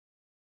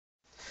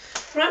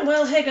Right,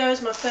 well, here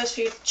goes my first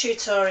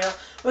tutorial.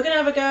 We're going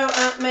to have a go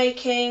at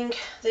making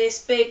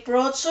this big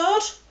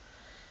broadsword.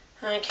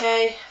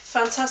 Okay,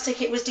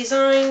 fantastic. It was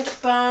designed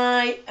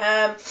by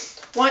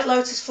White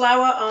Lotas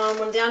flower on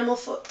one of the animal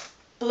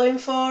balloon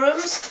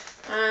forums,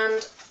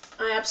 and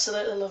I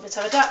absolutely love it.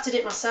 I've adapted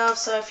it myself,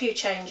 so a few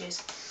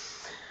changes.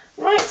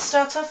 Right, to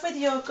start off with,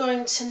 you're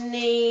going to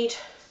need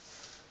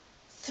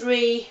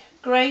 3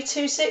 grey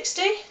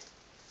 260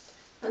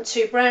 and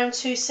 2 brown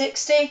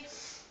 260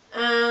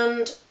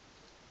 and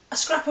a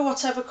scrap of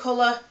whatever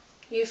colour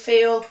you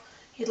feel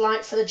you'd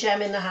like for the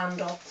gem in the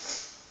handle.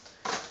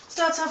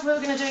 Start off,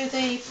 we're going to do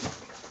the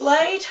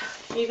blade.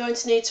 You're going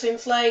to need to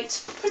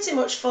inflate pretty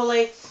much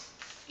fully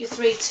your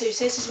 3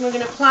 2/6, and we're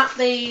going to plait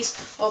these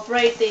or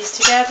braid these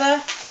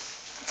together.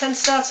 I tend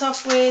to start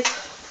off with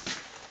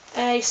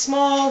a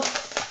small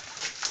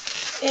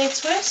ear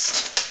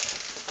twist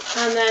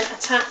and then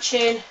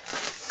attaching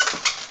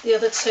the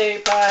other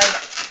 2 by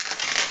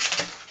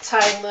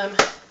tying them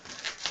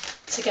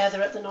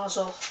together at the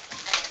nozzle.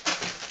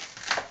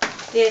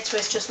 The ear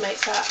twist just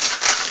makes that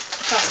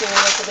fastening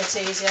a little bit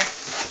easier.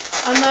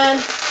 And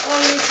then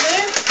all you need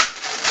to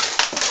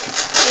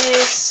do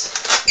is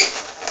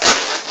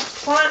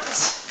plait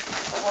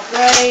or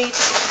braid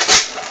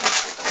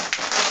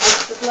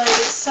the blade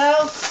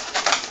itself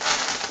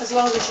as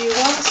long as you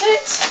want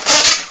it.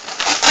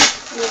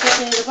 You'll get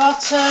near the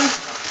bottom,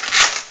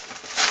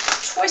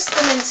 twist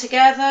them in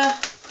together,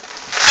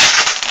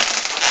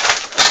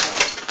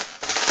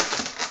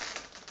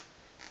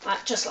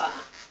 just like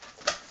that.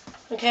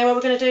 Okay, what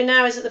we're going to do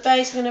now is at the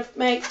base we're going to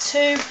make 2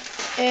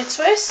 ear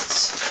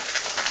twists,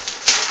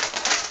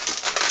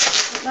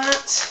 like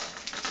that,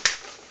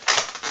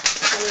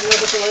 and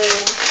another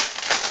balloon,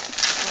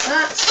 like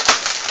that.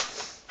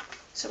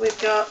 So we've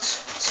got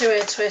 2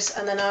 ear twists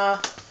and then our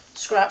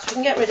scraps. We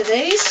can get rid of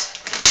these.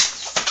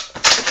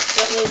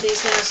 Don't need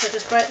these now, so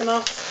just break them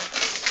off,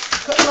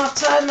 cut them off,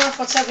 tie them off,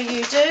 whatever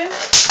you do.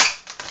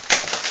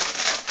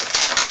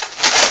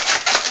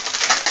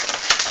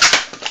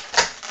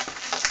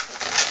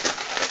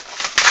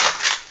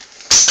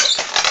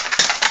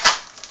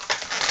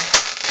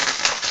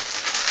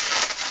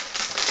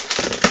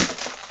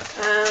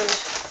 And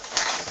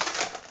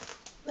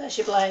there's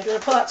your blade. We're going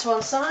to put that to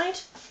one side,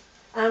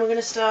 and we're going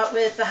to start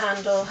with the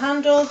handle.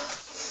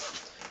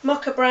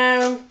 Mocha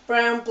brown,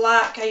 brown,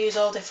 black. I use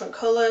all different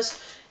colours.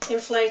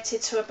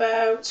 Inflated to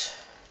about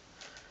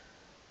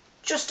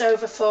just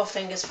over 4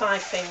 fingers,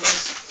 5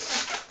 fingers.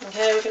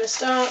 Okay, we're going to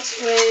start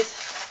with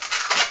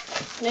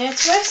an ear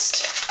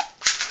twist,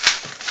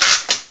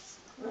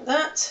 like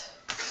that,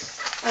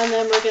 and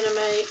then we're going to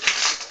make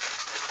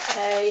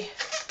a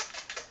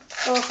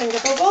 4-finger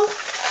bubble,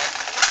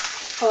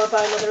 followed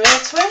by another ear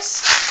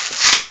twist,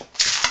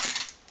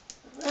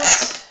 like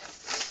that,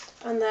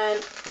 and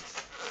then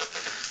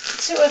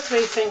 2 or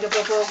 3-finger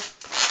bubble,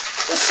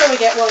 just so we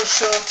get one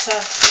shorter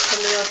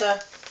than the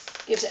other,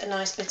 gives it a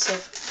nice bit of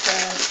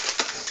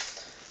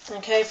curve.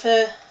 Okay,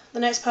 for the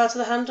next part of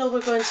the handle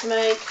we're going to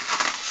make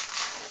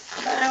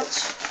about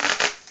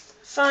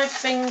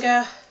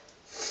 5-finger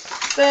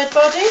bird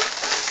body,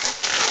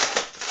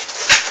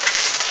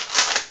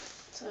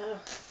 so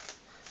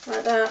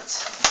like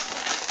that.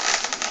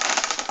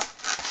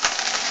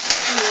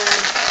 And then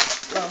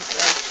roll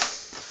through.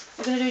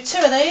 We're going to do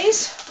 2 of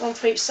these, 1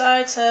 for each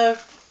side, so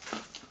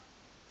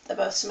they're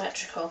both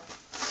symmetrical.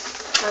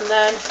 And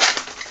then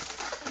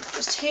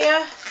just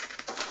here,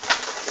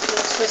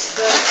 we'll twist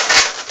them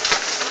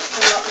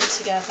and lock them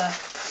together.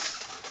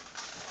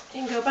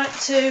 You can go back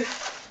to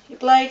your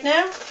blade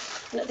now,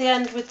 and at the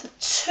end with the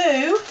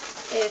 2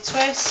 ear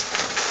twists,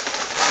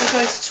 we're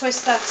going to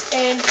twist that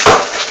in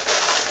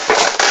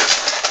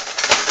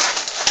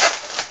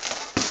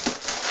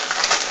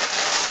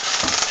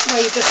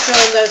where you've just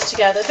thrown those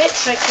together. A bit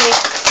tricky,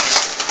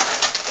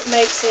 but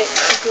makes it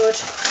a good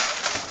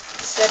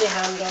steady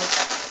handle.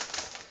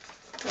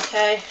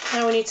 Okay,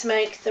 now we need to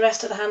make the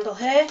rest of the handle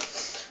here.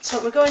 So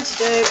what we're going to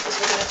do is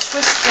we're going to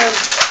twist them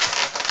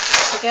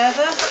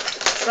together,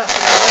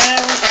 wrapping them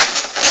around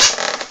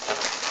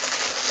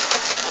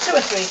 2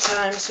 or 3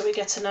 times so we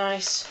get a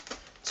nice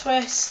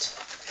twist.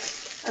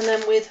 And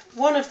then with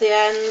one of the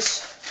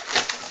ends,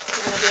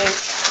 we're going to do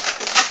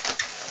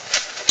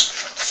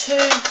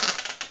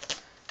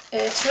 2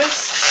 ear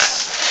twists,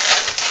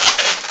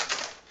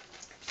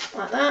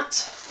 like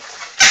that,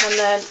 and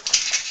then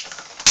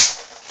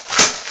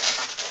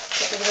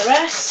get rid of the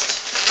rest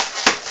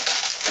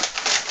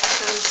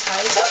and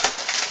tie it up,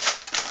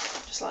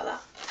 just like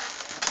that.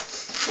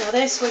 Now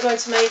this we're going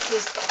to make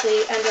is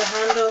the end of the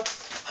handle.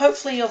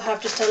 Hopefully you'll have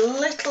just a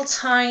little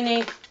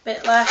tiny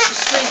bit left,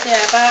 just squeeze the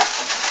air back,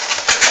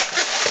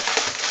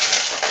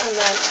 and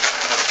then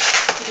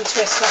you can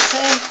twist that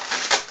in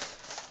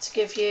to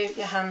give you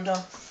your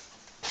handle.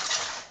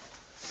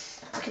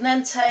 You can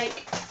then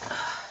take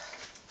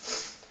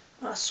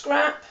a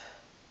scrap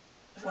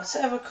of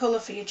whatever colour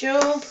for your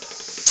jewel.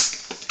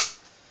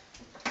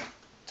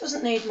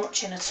 Doesn't need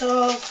much in at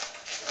all.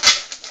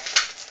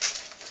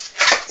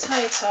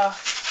 Tie it off,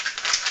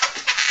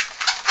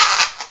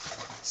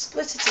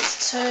 split it into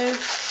two, and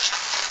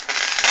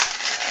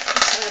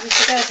tie them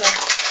together.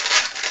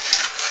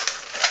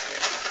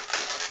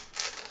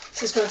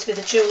 This is going to be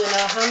the jewel in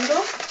our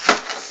handle.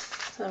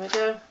 There we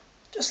go,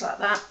 just like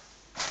that.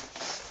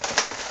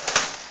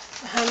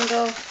 The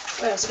handle,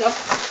 where has it gone?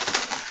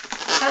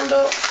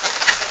 Handle,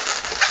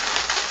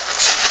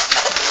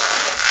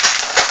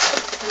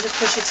 and just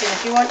push it in.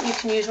 If you want, you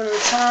can use one of the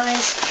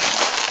ties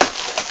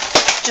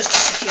just to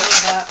secure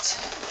that.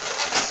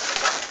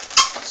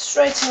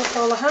 Straighten up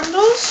all the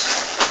handles,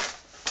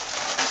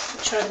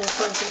 make sure everything's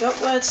pointing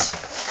upwards.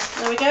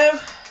 There we go.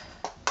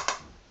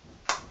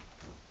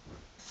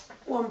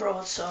 One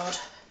broadsword.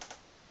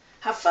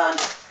 Have fun!